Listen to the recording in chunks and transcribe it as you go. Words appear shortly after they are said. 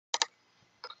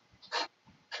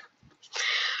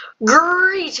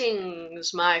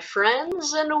Greetings, my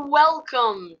friends, and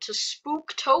welcome to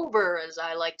Spook-tober, as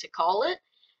I like to call it.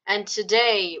 And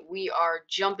today we are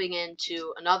jumping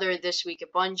into another This Week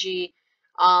at Bungie,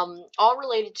 all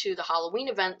related to the Halloween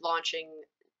event launching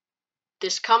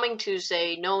this coming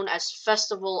Tuesday, known as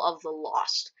Festival of the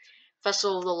Lost.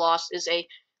 Festival of the Lost is a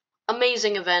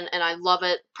amazing event, and I love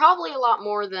it, probably a lot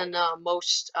more than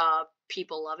most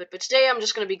people love it. But today I'm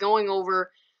just going to be going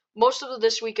over most of the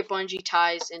This Week at Bungie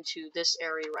ties into this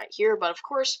area right here. But of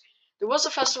course, there was a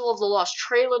Festival of the Lost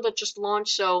trailer that just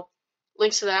launched, so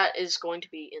links to that is going to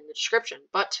be in the description.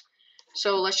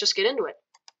 So let's just get into it.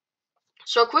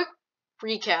 So a quick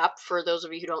recap for those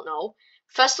of you who don't know.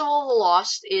 Festival of the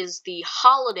Lost is the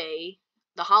holiday,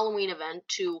 the Halloween event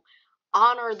to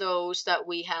honor those that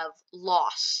we have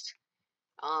lost.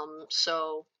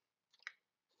 So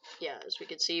yeah, as we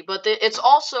can see, but it's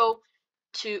also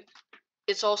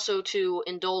to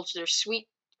indulge their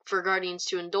for Guardians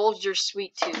to indulge their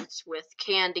sweet tooths with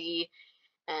candy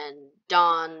and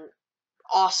don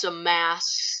awesome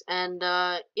masks and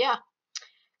yeah.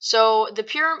 So the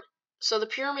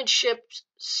pyramid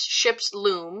ships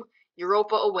loom.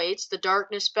 Europa awaits. The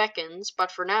darkness beckons.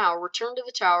 But for now, return to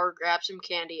the tower, grab some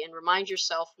candy, and remind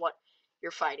yourself what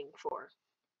you're fighting for.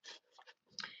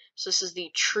 So this is the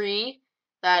tree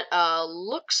that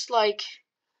looks like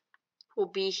will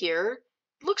be here.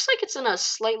 Looks like it's in a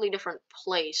slightly different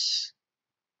place,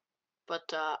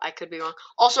 but I could be wrong.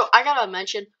 Also, I gotta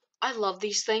mention, I love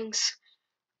these things.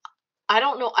 I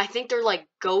don't know, I think they're like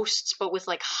ghosts, but with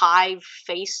like hive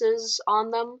faces on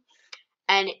them,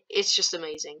 and it's just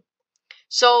amazing.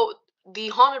 So the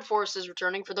Haunted Forest is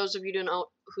returning. For those of you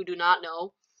who do not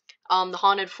know, the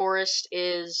Haunted Forest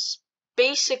is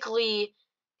basically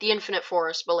the Infinite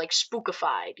Forest, but like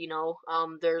spookified, you know?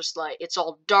 There's like, it's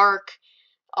all dark,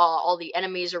 all the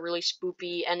enemies are really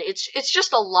spoopy, and it's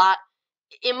just a lot.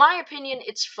 In my opinion,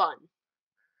 it's fun.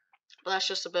 But that's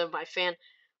just a bit of my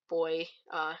fanboy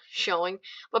showing.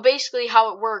 But basically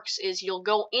how it works is you'll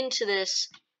go into this,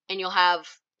 and you'll have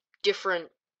different,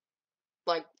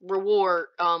 like, reward,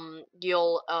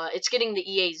 it's getting the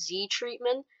EAZ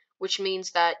treatment, which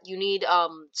means that you need,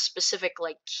 specific,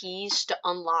 like, keys to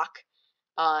unlock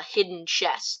hidden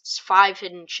chests, 5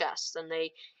 hidden chests, and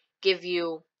they give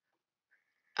you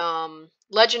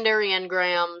legendary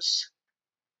engrams.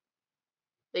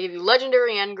 They give you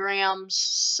legendary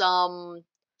engrams,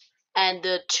 and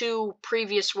the 2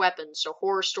 previous weapons, so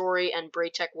Horror Story and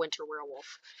Braytech Winter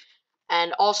Werewolf,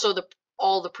 and also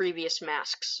all the previous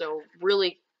masks. So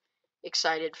really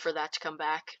excited for that to come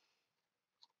back.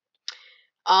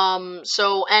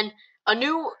 So, and a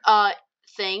new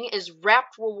thing is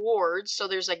wrapped rewards. So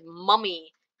there's like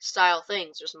mummy style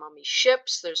things. There's mummy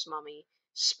ships, there's mummy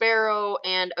sparrow,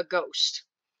 and a ghost.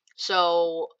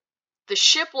 So the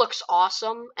ship looks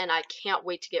awesome, and I can't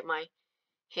wait to get my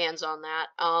hands on that.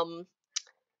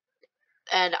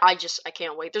 And I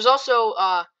can't wait. There's also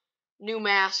new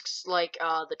masks like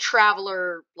the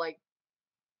Traveler, like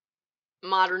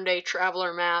modern day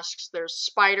Traveler masks. There's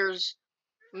Spider's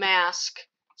mask,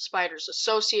 Spider's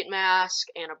Associate mask,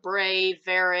 Anna Bray,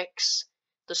 Varix,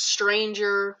 the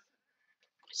Stranger.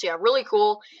 So yeah, really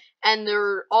cool. And there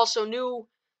are also new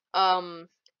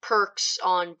perks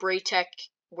on Braytech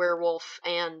Werewolf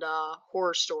and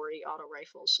Horror Story auto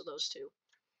rifles. So those 2.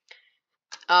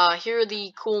 Here are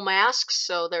the cool masks.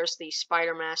 So there's the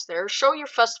Spider mask there. Show your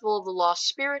Festival of the Lost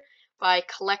Spirit by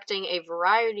collecting a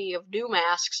variety of new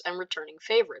masks and returning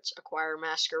favorites. Acquire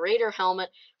Masquerader helmet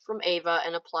from Ava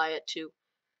and apply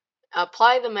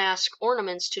the mask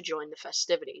ornaments to join the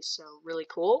festivities. So really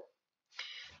cool.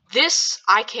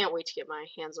 I can't wait to get my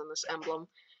hands on this emblem.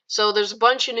 So there's a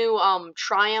bunch of new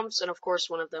triumphs, and of course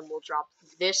one of them will drop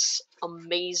this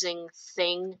amazing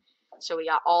thing. So we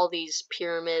got all these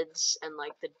pyramids and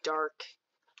like the dark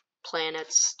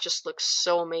planets. Just looks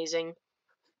so amazing.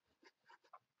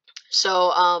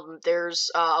 So there's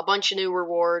a bunch of new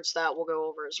rewards that we'll go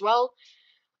over as well.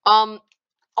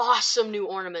 Awesome new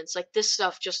ornaments. Like, this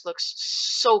stuff just looks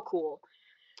so cool.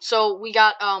 So we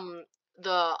got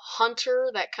the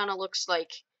hunter that kind of looks like,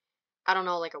 I don't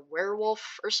know, like a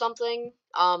werewolf or something.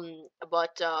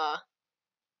 But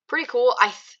pretty cool.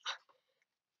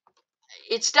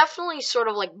 It's definitely sort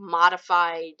of like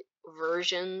modified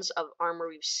versions of armor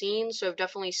we've seen. So I've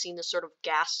definitely seen this sort of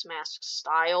gas mask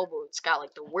style, but it's got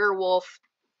like the werewolf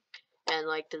and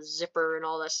like the zipper and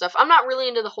all that stuff. I'm not really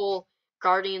into the whole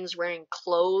Guardians wearing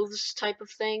clothes type of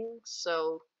thing,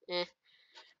 so eh.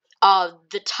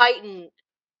 The Titan,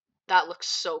 that looks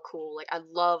so cool. Like, I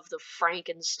love the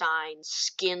Frankenstein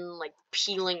skin, like,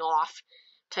 peeling off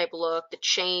type look. The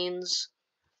chains,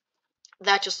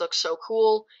 that just looks so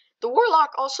cool. The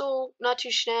Warlock also not too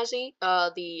snazzy.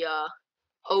 The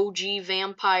OG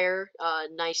Vampire,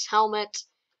 nice helmet,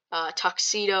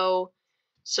 tuxedo.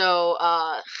 So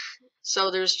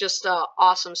so there's just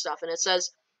awesome stuff, and it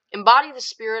says, embody the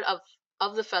spirit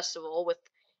of the festival with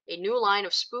a new line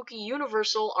of spooky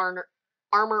universal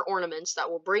armor ornaments that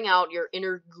will bring out your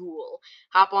inner ghoul.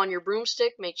 Hop on your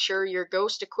broomstick, make sure your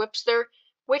ghost equips their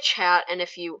witch hat, and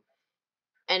if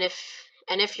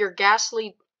your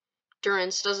ghastly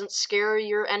durance doesn't scare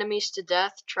your enemies to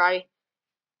death, try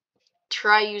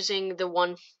using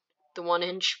the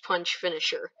 1-inch punch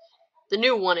finisher. The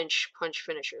new 1-inch punch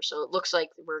finisher. So it looks like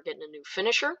we're getting a new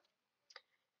finisher.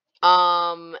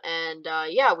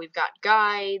 Yeah, we've got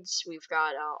guides, we've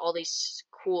got all these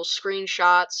cool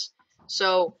screenshots.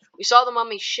 So we saw the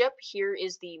mummy ship. Here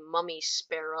is the mummy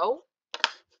sparrow,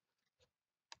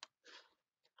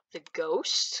 the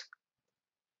ghost,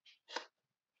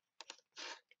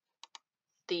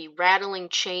 the rattling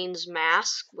chains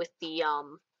mask with the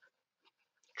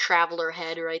traveler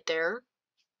head right there,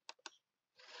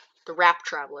 the wrap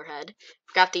traveler head.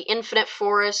 We've got the infinite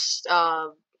forest,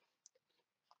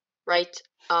 right?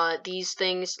 These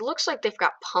things, it looks like they've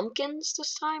got pumpkins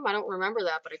this time. I don't remember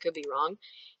that, but I could be wrong.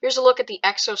 Here's a look at the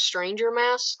Exo Stranger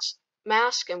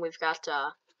mask, and we've got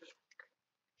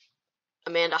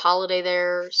Amanda Holiday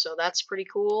there, so that's pretty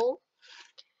cool.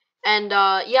 And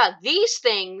yeah, these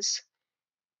things,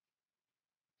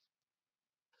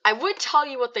 I would tell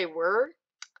you what they were,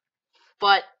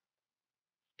 but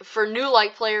for new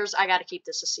light players, I gotta keep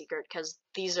this a secret, because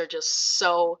these are just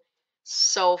so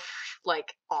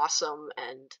like awesome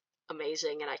and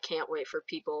amazing, and I can't wait for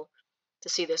people to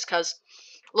see this. Because,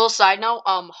 little side note,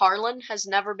 Harlan has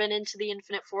never been into the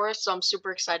Infinite Forest, so I'm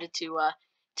super excited to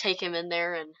take him in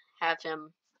there and have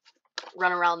him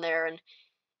run around there and,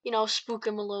 you know, spook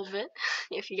him a little bit,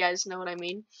 if you guys know what I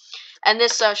mean. And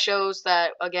this shows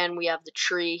that, again, we have the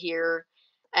tree here,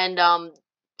 and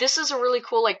this is a really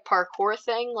cool, like, parkour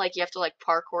thing. Like, you have to, like,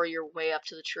 parkour your way up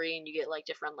to the tree, and you get, like,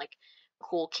 different, like,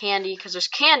 cool candy, because there's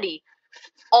candy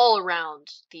all around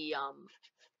the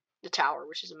tower,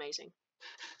 which is amazing.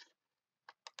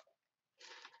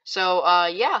 So,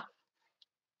 yeah,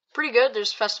 pretty good.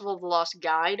 There's Festival of the Lost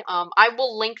Guide. I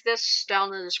will link this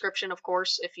down in the description, of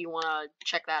course, if you want to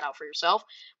check that out for yourself.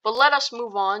 But let us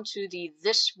move on to the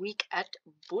This Week at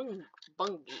Bungie.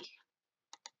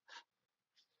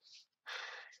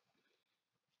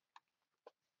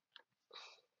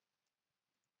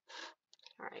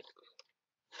 Alright.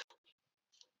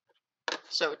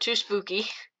 So, Too Spooky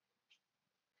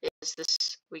is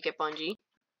This Week at Bungie.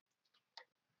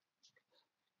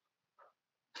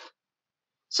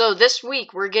 So, this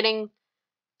week, we're getting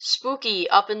Spooky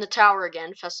up in the tower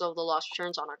again. Festival of the Lost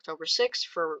returns on October 6th.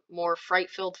 For more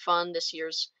fright-filled fun, this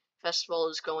year's festival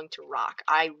is going to rock.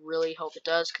 I really hope it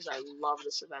does, because I love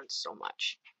this event so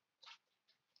much.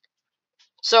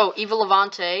 So, Eva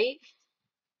Levante,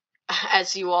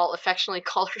 as you all affectionately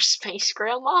call her, Space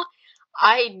Grandma,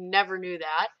 I never knew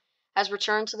that, has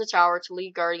returned to the tower to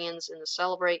lead Guardians in a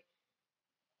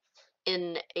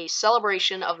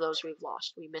celebration of those we've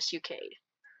lost. We miss you, Cade.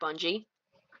 Bungie,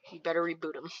 you better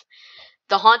reboot them.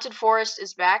 The Haunted Forest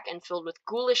is back and filled with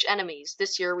ghoulish enemies.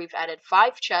 This year we've added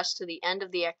 5 chests to the end of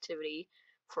the activity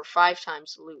for 5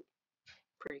 times the loot.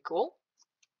 Pretty cool.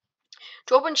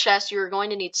 To open chests, you are going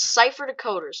to need cipher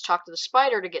decoders. Talk to the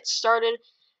spider to get started.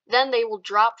 Then they will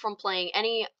drop from playing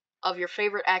any of your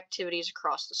favorite activities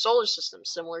across the solar system,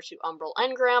 similar to Umbral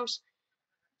Engrams.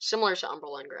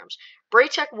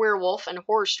 Braytech Werewolf and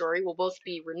Horror Story will both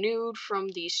be renewed from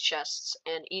these chests,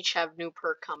 and each have new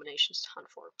perk combinations to hunt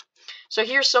for. So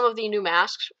here's some of the new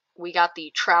masks. We got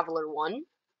the Traveler one,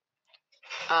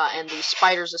 and the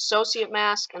Spider's Associate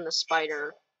mask, and the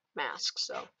Spider mask.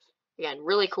 So, again,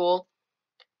 really cool.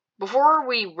 Before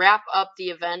we wrap up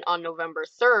the event on November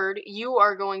 3rd, you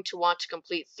are going to want to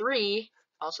complete 3.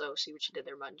 Also, see what you did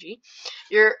there, Bungie.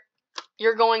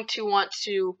 You're going to want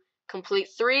to complete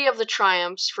 3 of the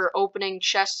triumphs for opening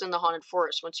chests in the Haunted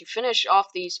Forest. Once you finish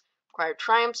off these required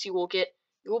triumphs, you will be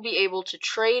able to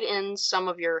trade in some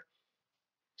of your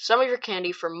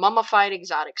candy for mummified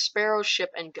exotic sparrow, ship,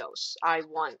 and ghosts. I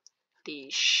want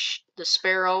the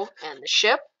sparrow and the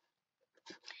ship.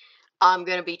 I'm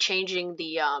gonna be changing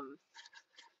the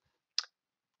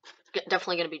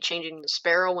definitely gonna be changing the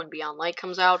sparrow when Beyond Light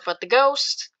comes out, but the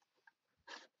ghost,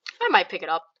 I might pick it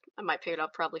up.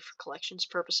 Probably for collections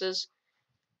purposes.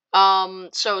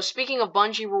 So speaking of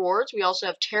Bungie rewards, we also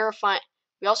have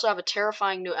a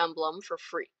terrifying new emblem for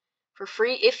free. For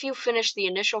free if you finish the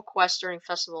initial quest during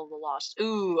Festival of the Lost.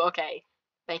 Ooh, okay.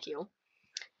 Thank you.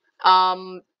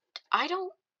 I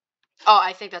don't Oh,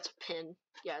 I think that's a pin.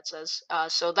 Yeah, it says.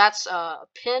 So that's a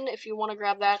pin if you want to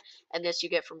grab that, and this you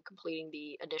get from completing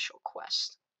the initial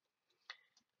quest.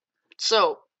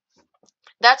 So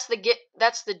that's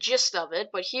the gist of it.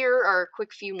 But here are a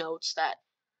quick few notes that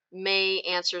may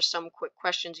answer some quick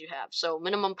questions you have. So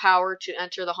minimum power to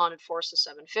enter the haunted forest is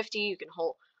 750. You can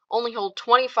only hold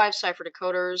 25 cipher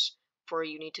decoders before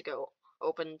you need to go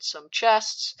open some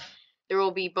chests. There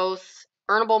will be both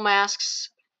earnable masks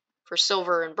for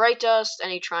silver and bright dust.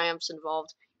 Any triumphs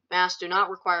involved masks do not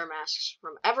require masks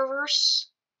from Eververse.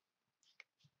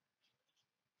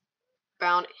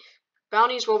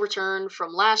 Bounties will return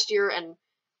from last year and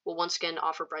will once again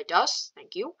offer bright dust.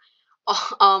 Thank you.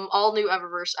 All new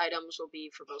Eververse items will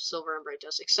be for both silver and bright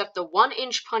dust, except the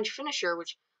 1-inch punch finisher,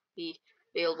 which will be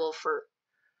available for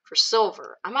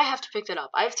silver. I might have to pick that up.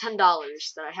 I have $10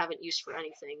 that I haven't used for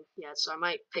anything yet, so I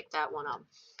might pick that one up.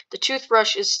 The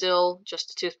toothbrush is still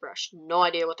just a toothbrush. No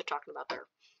idea what they're talking about there.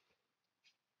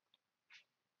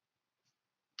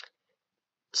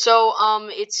 So,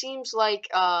 it seems like,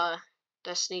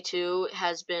 Destiny 2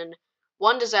 has been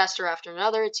one disaster after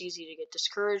another. It's easy to get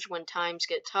discouraged when times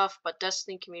get tough, but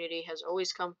Destiny community has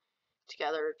always come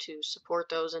together to support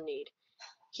those in need.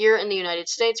 Here in the United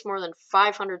States, more than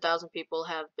 500,000 people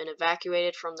have been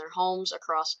evacuated from their homes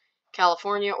across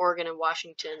California, Oregon, and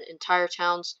Washington. Entire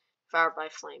towns devoured by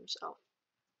flames. Oh,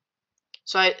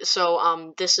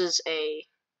 this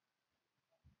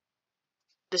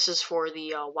is for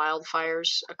the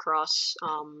wildfires across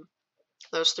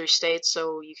those 3 states.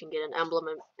 So you can get an emblem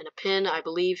and a pin, I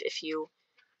believe, if you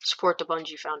support the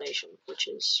Bungie Foundation, which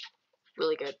is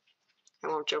really good. I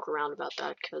won't joke around about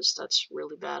that because that's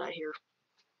really bad, I hear.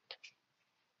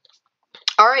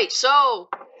 Alright, so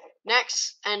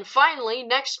next and finally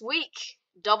next week,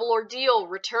 Double Ordeal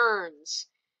returns.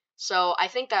 So I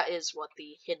think that is what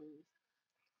the hidden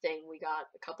thing we got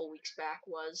a couple weeks back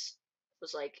was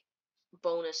like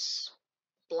bonus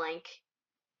blank,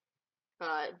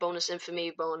 bonus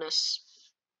infamy, bonus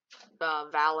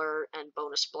valor, and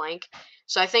bonus blank.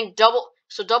 So I think double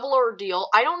ordeal.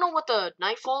 I don't know what the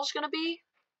nightfall is gonna be.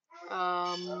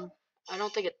 I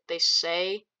don't think they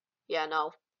say. Yeah,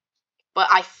 no. But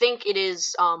I think it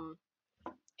is.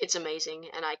 It's amazing,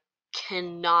 and I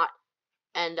cannot.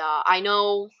 And I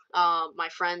know my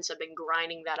friends have been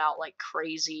grinding that out like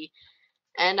crazy,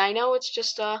 and I know it's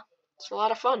just it's a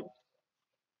lot of fun.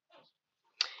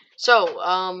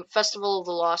 So Festival of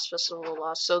the Lost.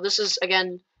 So this is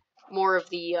again more of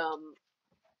the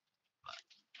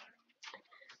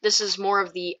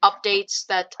updates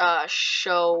that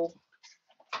show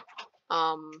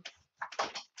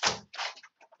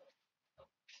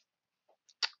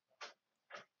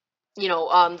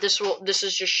this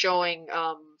is just showing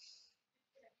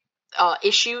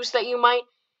issues that you might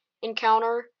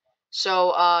encounter.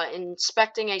 So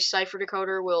inspecting a cipher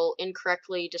decoder will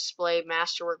incorrectly display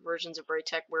masterwork versions of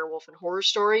Braytech, Werewolf, and Horror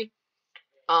Story.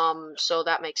 So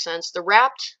that makes sense. The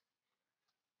Wrapped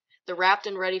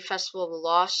and Ready Festival of the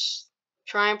Lost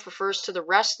Triumph refers to the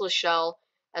restless shell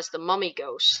as the mummy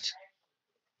ghost,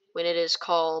 when it is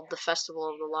called the Festival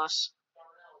of the Lost,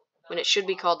 when it should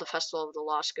be called the Festival of the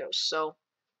Lost Ghost. So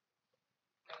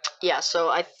yeah,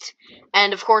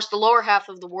 and of course the lower half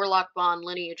of the Warlock Bond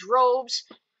lineage robes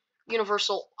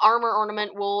universal armor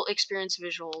ornament will experience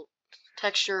visual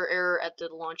texture error at the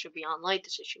launch of Beyond Light.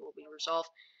 This issue will be resolved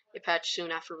a patch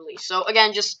soon after release. So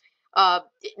again, just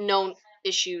known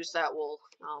issues that will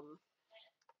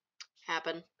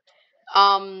happen.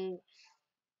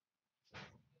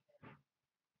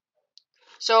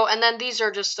 So, and then these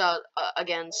are just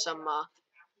again some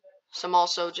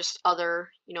also just other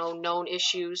known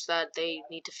issues that they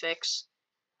need to fix.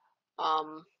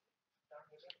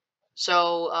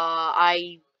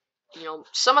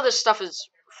 Some of this stuff is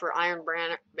for Iron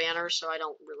Banner, so I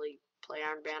don't really play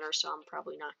Iron Banner, so I'm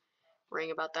probably not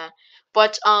worrying about that.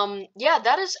 But yeah,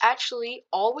 that is actually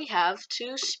all we have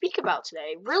to speak about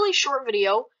today. Really short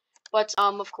video, but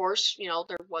of course,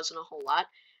 there wasn't a whole lot.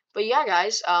 But yeah,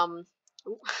 guys,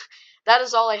 that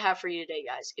is all I have for you today,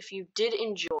 guys. If you did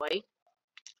enjoy,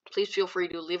 please feel free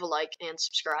to leave a like and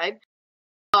subscribe.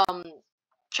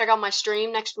 Check out my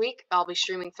stream next week. I'll be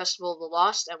streaming Festival of the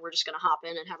Lost, and we're just gonna hop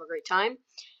in and have a great time.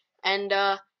 And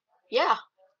yeah,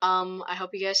 I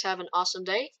hope you guys have an awesome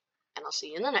day, and I'll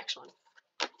see you in the next one.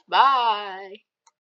 Bye!